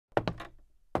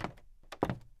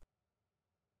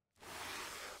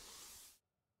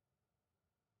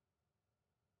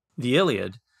The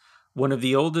Iliad, one of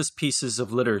the oldest pieces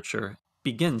of literature,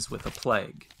 begins with a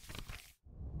plague.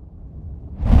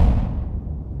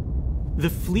 The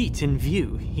fleet in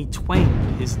view, he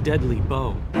twanged his deadly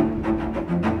bow,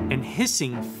 and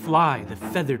hissing fly the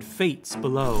feathered fates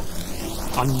below.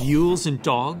 On mules and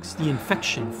dogs the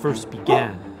infection first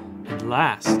began, and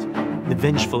last the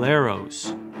vengeful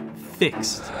arrows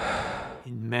fixed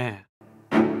in man.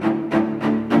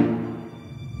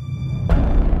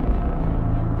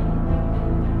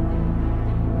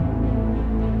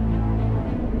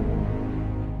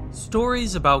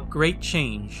 Stories about great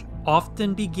change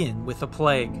often begin with a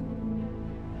plague.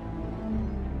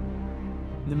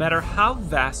 No matter how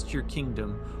vast your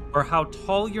kingdom or how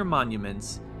tall your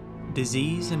monuments,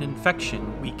 disease and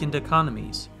infection weakened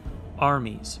economies,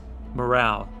 armies,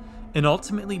 morale, and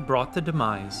ultimately brought the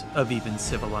demise of even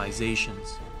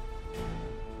civilizations.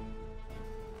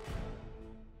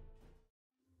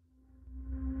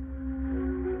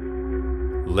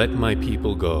 Let my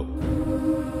people go.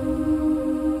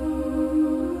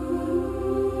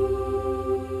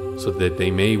 So that they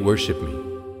may worship me.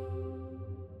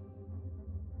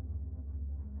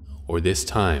 Or this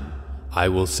time, I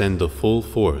will send the full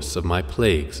force of my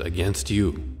plagues against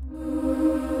you,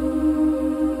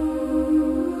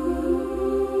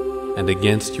 and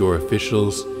against your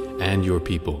officials and your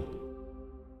people.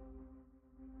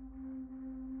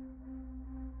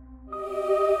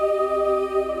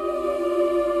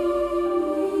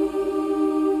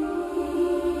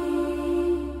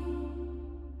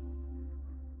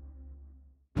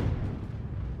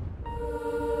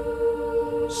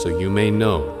 So you may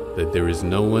know that there is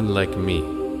no one like me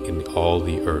in all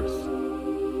the earth.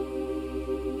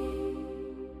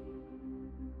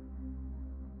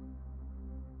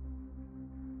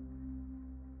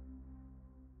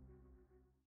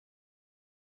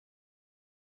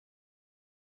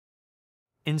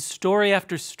 In story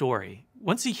after story,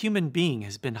 once a human being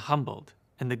has been humbled,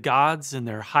 and the gods and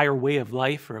their higher way of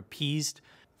life are appeased,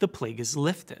 the plague is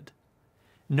lifted.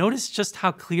 Notice just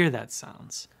how clear that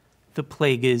sounds. The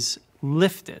plague is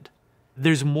lifted.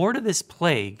 There's more to this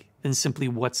plague than simply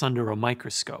what's under a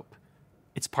microscope.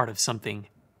 It's part of something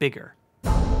bigger.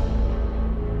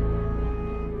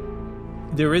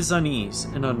 There is unease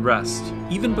and unrest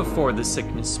even before the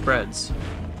sickness spreads.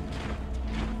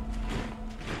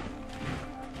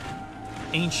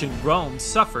 Ancient Rome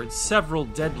suffered several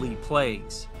deadly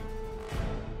plagues.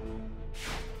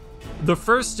 The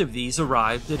first of these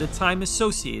arrived at a time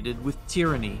associated with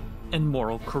tyranny and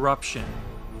moral corruption: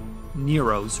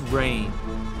 Nero's reign.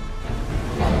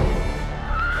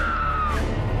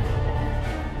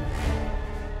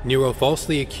 Nero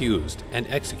falsely accused and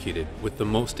executed with the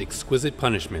most exquisite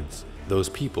punishments those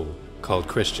people called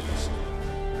Christians.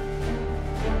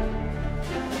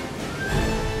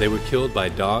 They were killed by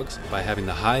dogs by having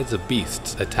the hides of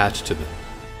beasts attached to them.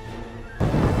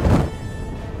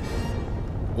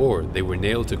 Or they were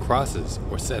nailed to crosses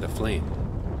or set aflame.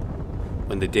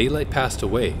 When the daylight passed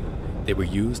away, they were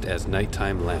used as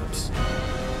nighttime lamps.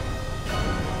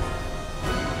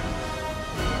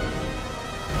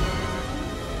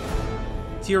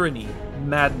 Tyranny,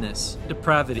 madness,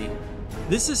 depravity.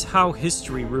 This is how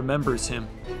history remembers him.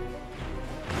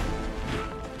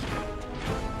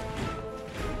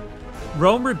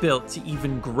 Rome rebuilt to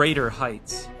even greater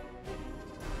heights.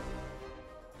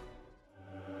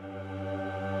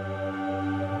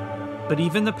 But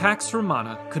even the Pax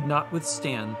Romana could not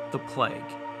withstand the plague.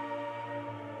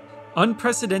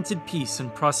 Unprecedented peace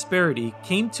and prosperity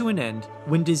came to an end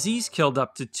when disease killed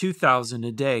up to 2,000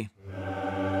 a day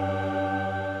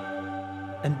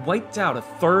and wiped out a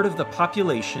third of the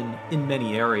population in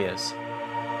many areas.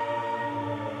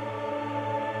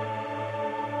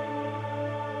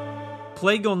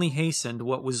 Plague only hastened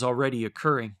what was already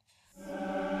occurring.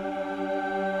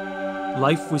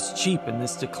 Life was cheap in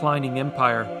this declining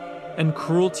empire, and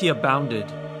cruelty abounded,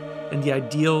 and the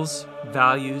ideals,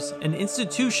 values, and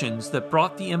institutions that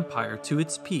brought the empire to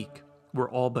its peak were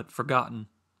all but forgotten.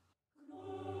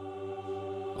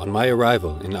 On my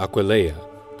arrival in Aquileia,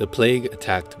 the plague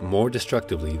attacked more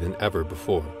destructively than ever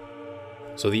before.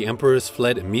 So the emperors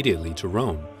fled immediately to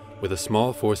Rome with a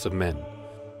small force of men.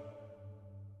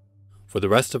 For the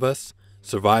rest of us,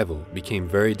 survival became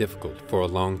very difficult for a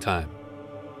long time.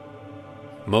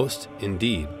 Most,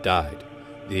 indeed, died,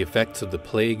 the effects of the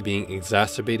plague being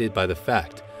exacerbated by the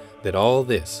fact that all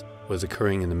this was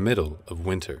occurring in the middle of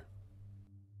winter.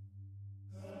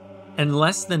 And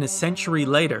less than a century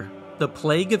later, the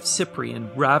plague of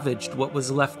Cyprian ravaged what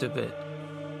was left of it.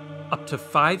 Up to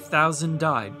 5,000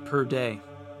 died per day.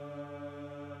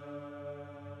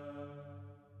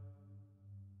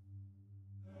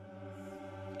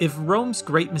 If Rome's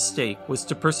great mistake was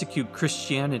to persecute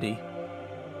Christianity,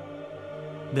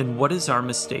 then what is our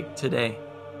mistake today?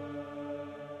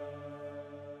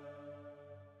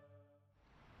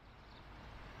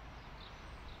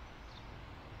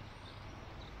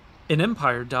 An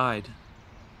empire died,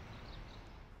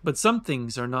 but some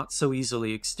things are not so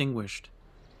easily extinguished.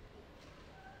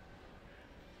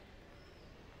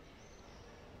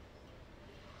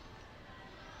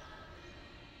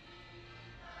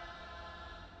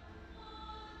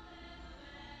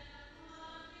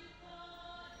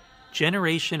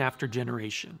 Generation after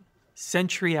generation,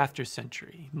 century after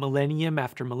century, millennium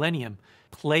after millennium,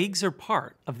 plagues are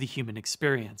part of the human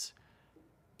experience.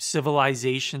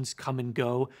 Civilizations come and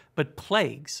go, but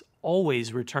plagues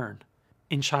always return.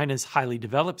 In China's highly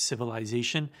developed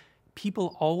civilization,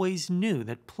 people always knew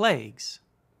that plagues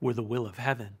were the will of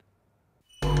heaven.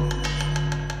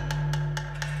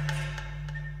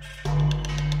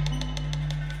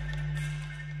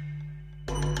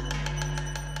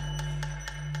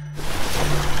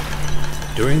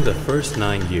 During the first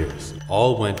 9 years,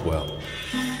 all went well.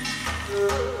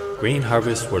 Grain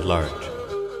harvests were large.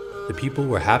 The people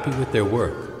were happy with their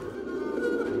work.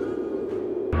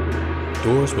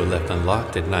 Doors were left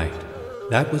unlocked at night.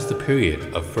 That was the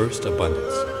period of first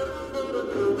abundance.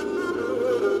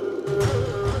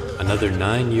 Another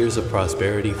 9 years of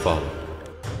prosperity followed.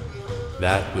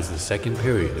 That was the second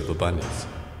period of abundance.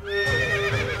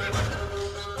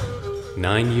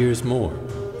 9 years more,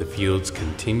 the fields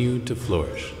continued to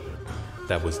flourish.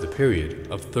 That was the period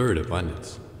of third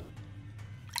abundance.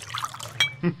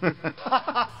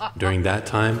 During that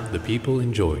time, the people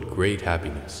enjoyed great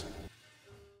happiness.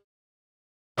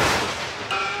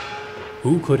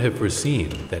 Who could have foreseen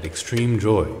that extreme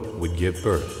joy would give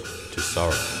birth to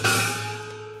sorrow?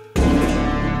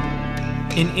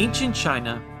 In ancient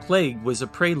China, plague was a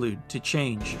prelude to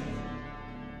change.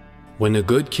 When a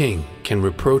good king can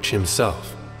reproach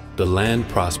himself, the land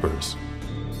prospers.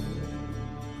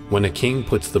 When a king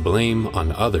puts the blame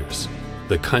on others,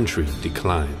 the country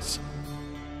declines.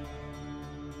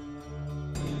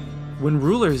 When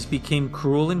rulers became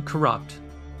cruel and corrupt,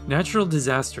 natural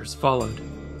disasters followed.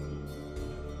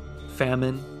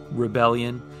 Famine,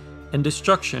 rebellion, and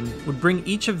destruction would bring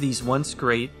each of these once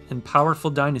great and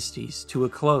powerful dynasties to a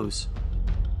close.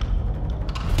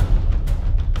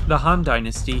 The Han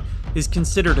Dynasty is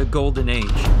considered a golden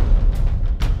age.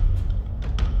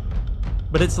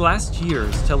 But its last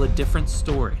years tell a different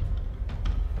story.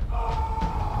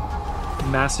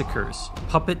 Massacres,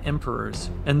 puppet emperors,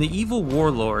 and the evil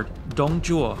warlord Dong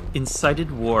Zhuo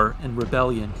incited war and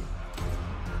rebellion.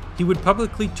 He would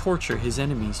publicly torture his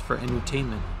enemies for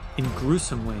entertainment in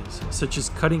gruesome ways, such as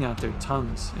cutting out their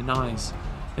tongues and eyes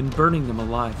and burning them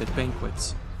alive at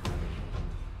banquets.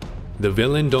 The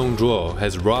villain Dong Zhuo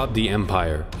has robbed the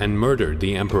empire and murdered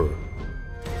the emperor.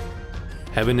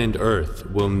 Heaven and earth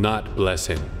will not bless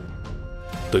him.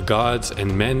 The gods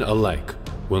and men alike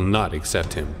will not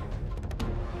accept him.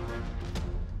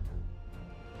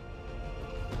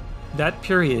 That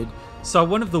period saw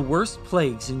one of the worst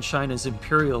plagues in China's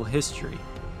imperial history.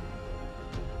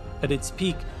 At its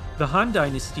peak, the Han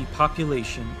Dynasty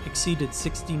population exceeded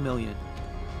 60 million.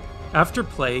 After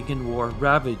plague and war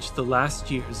ravaged the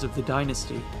last years of the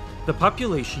dynasty, the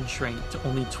population shrank to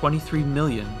only 23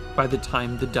 million by the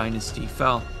time the dynasty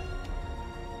fell.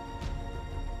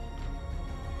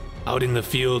 Out in the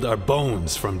field are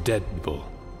bones from dead people.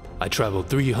 I traveled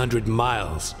 300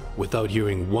 miles without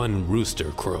hearing one rooster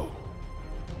crow.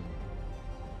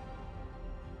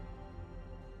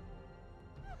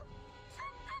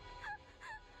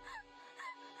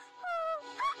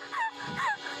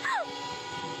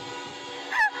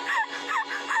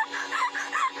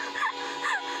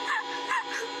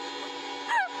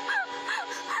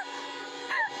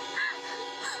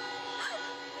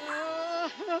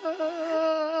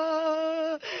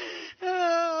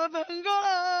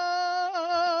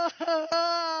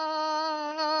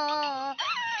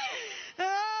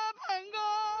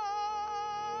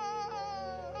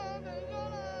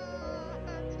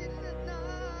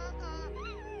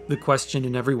 The question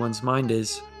in everyone's mind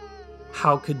is,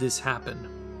 how could this happen?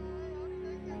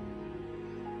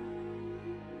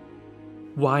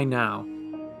 Why now?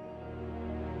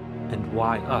 And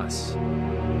why us?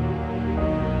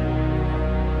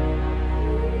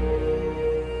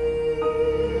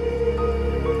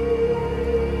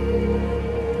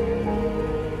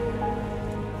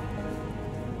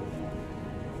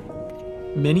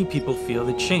 Many people feel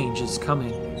that change is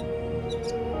coming.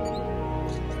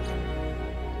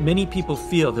 Many people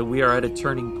feel that we are at a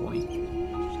turning point.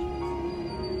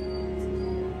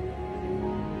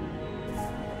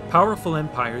 Powerful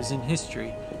empires in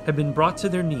history had been brought to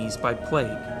their knees by plague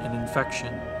and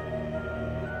infection.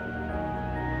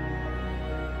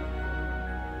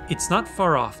 It's not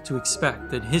far off to expect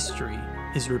that history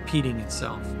is repeating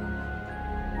itself.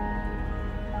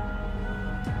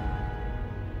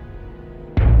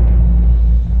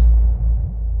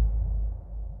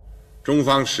 中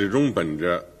方始终本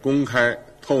着公开、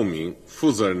透明、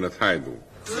负责任的态度，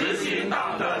执行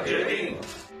党的决定。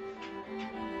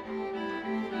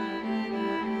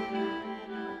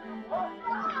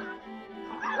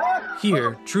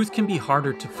 Here, truth can be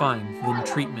harder to find than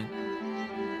treatment.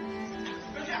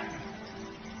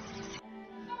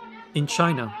 In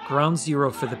China, ground zero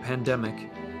for the pandemic,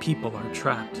 people are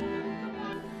trapped.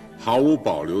 毫无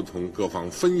保留同各方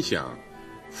分享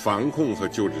防控和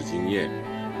救治经验。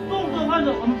重症患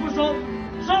者我们不收，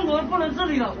生活不能自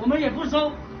理了我们也不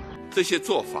收。这些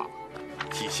做法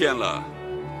体现了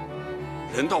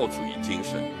人道主义精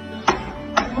神，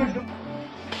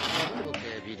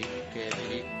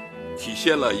体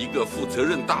现了一个负责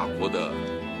任大国的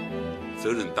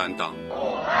责任担当。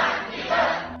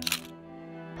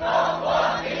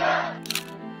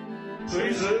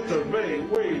随时准备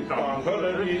为党和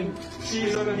人民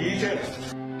牺牲一切。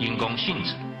因公性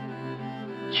质，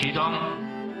其中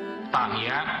大米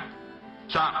案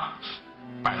占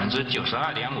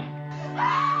92.5%。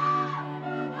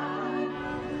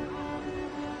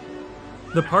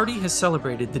 The party has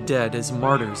celebrated the dead as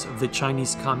martyrs of the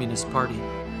Chinese Communist Party.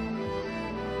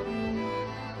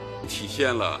 体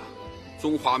现了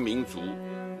中华民族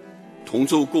同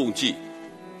舟共济、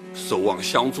守望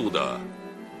相助的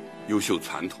优秀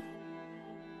传统。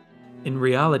 In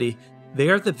reality, they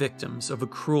are the victims of a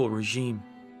cruel regime.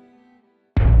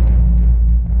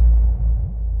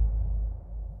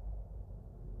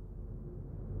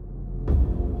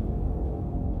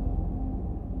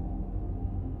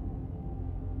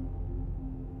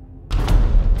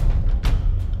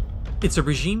 It's a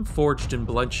regime forged in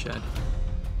bloodshed,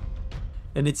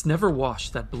 and it's never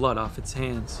washed that blood off its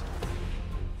hands.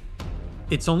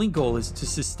 Its only goal is to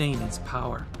sustain its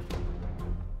power.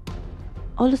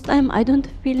 All the time I don't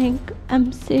feeling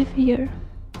I'm safe here.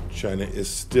 China is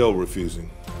still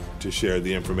refusing to share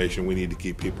the information we need to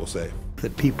keep people safe.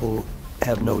 That people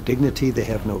have no dignity, they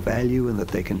have no value, and that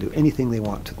they can do anything they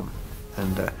want to them.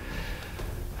 And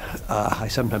I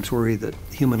sometimes worry that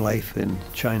human life in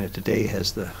China today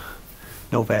has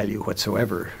no value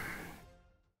whatsoever.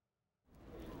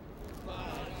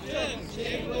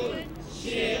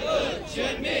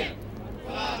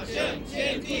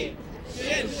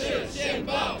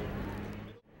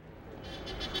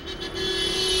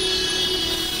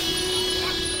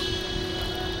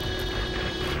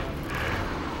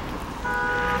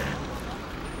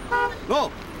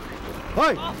 Go!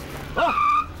 Hey! Oh!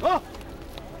 Oh!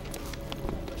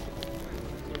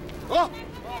 Oh!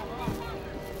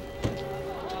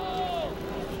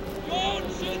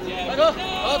 快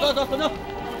走，走，等着，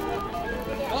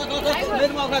走，没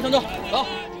什么，快等着，走。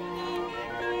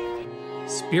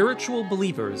 Spiritual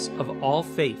believers of all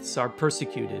faiths are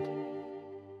persecuted.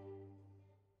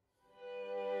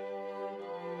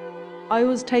 I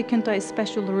was taken to a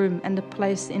special room and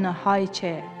placed in a high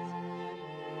chair.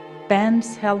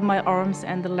 Bands held my arms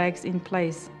and the legs in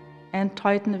place and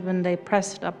tightened when they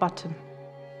pressed a button.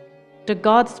 The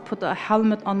guards put a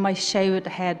helmet on my shaved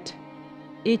head.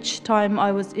 Each time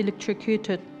I was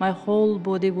electrocuted, my whole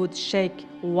body would shake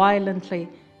violently.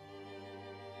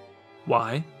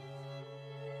 Why?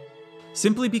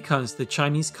 Simply because the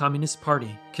Chinese Communist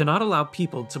Party cannot allow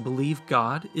people to believe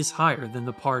God is higher than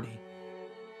the party.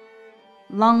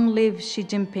 Long live Xi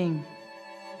Jinping.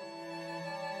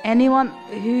 Anyone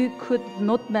who could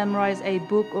not memorize a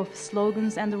book of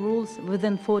slogans and rules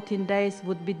within 14 days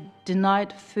would be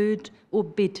denied food or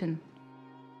beaten.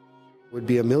 Would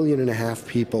be 1.5 million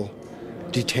people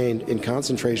detained in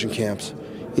concentration camps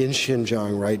in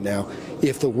Xinjiang right now.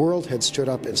 If the world had stood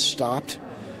up and stopped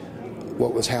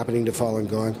what was happening to Falun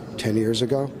Gong 10 years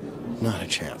ago, not a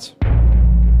chance.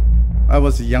 I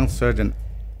was a young surgeon.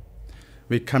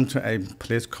 We come to a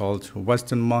place called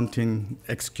Western Mountain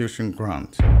Execution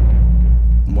Ground.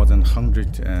 More than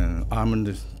 100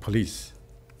 armed police.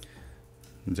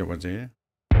 They were there.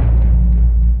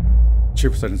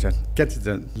 Chief surgeon said, get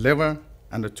the liver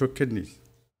and the 2 kidneys.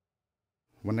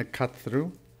 When I cut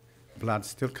through, blood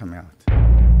still coming out.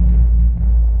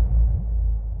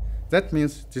 That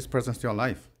means this person's still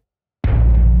alive.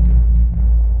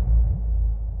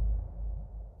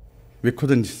 We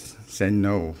couldn't say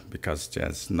no because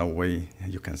there's no way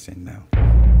you can say no.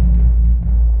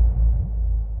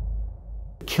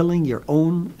 Killing your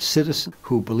own citizens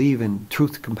who believe in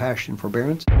truth, compassion,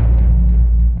 forbearance.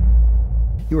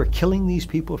 You are killing these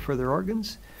people for their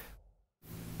organs?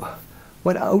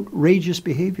 What outrageous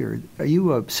behavior. Are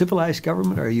you a civilized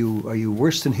government? Are you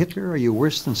worse than Hitler? Are you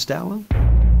worse than Stalin?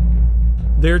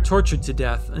 They're tortured to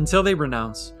death until they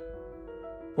renounce,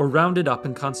 or rounded up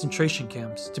in concentration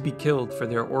camps to be killed for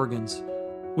their organs,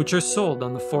 which are sold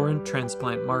on the foreign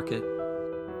transplant market.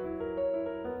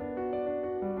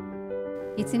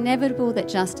 It's inevitable that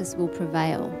justice will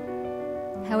prevail.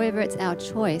 However, it's our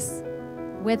choice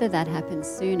whether that happens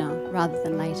sooner rather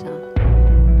than later.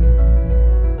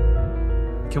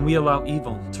 Can we allow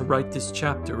evil to write this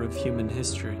chapter of human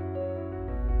history?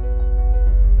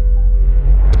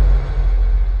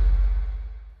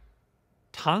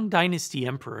 Tang Dynasty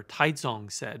Emperor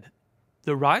Taizong said,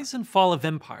 "The rise and fall of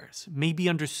empires may be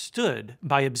understood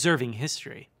by observing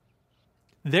history.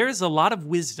 There is a lot of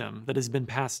wisdom that has been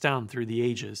passed down through the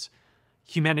ages.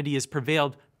 Humanity has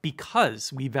prevailed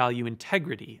because we value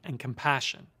integrity and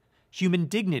compassion, human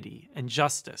dignity and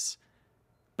justice.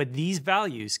 But these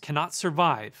values cannot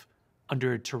survive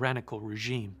under a tyrannical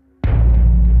regime."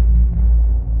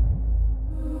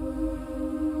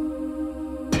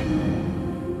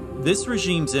 This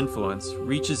regime's influence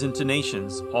reaches into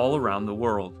nations all around the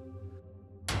world.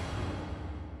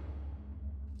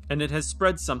 And it has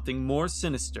spread something more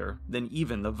sinister than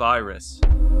even the virus.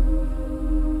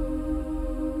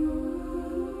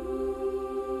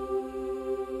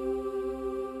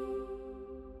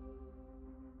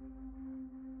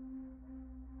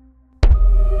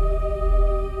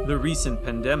 The recent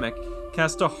pandemic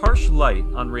cast a harsh light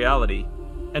on reality,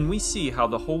 and we see how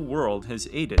the whole world has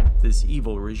aided this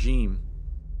evil regime.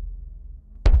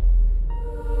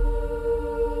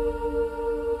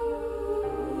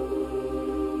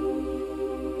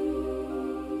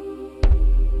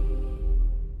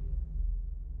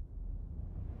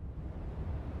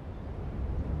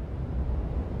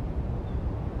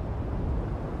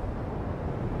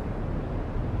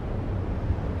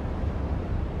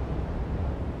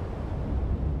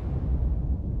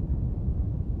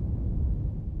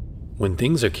 When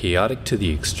things are chaotic to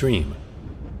the extreme,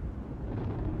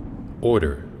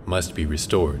 order must be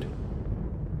restored.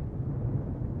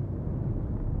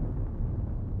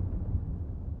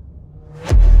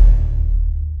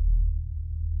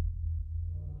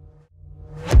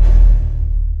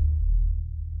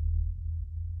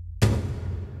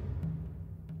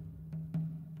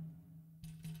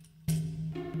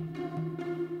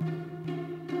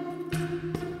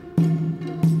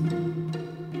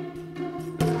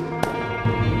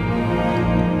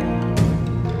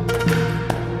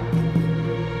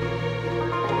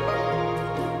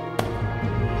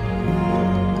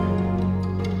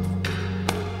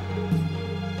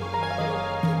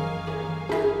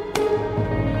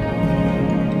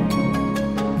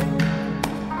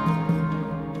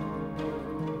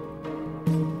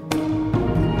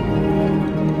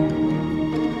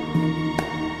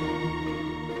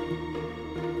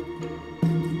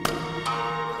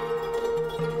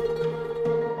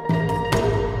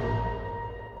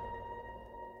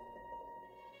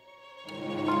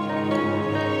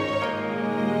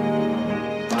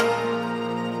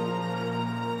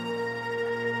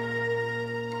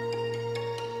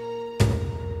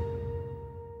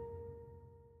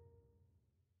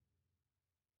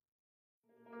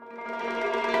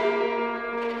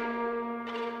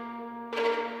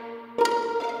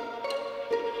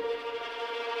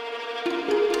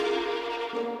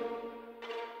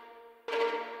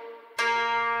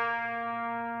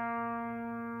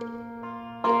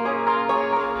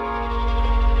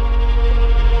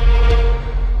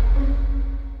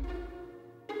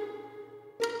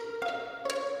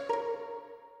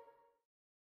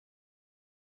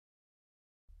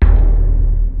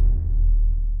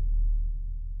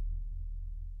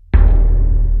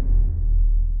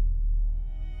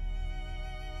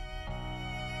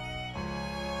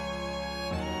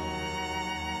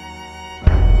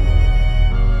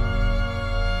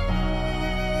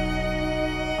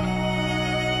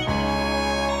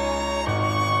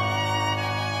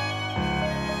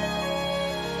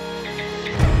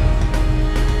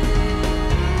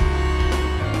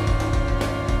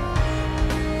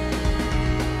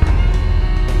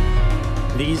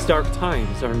 These dark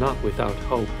times are not without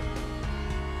hope.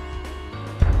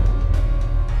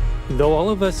 Though all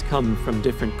of us come from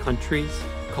different countries,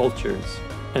 cultures,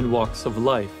 and walks of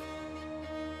life,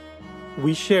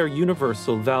 we share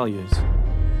universal values.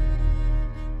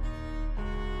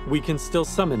 We can still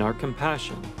summon our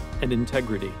compassion and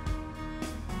integrity.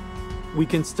 We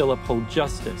can still uphold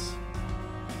justice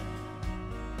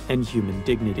and human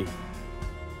dignity.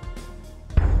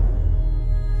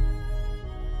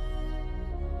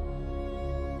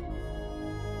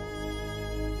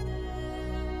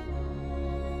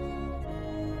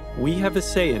 we have a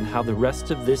say in how the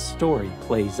rest of this story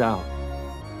plays out,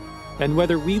 and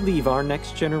whether we leave our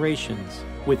next generations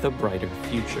with a brighter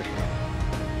future.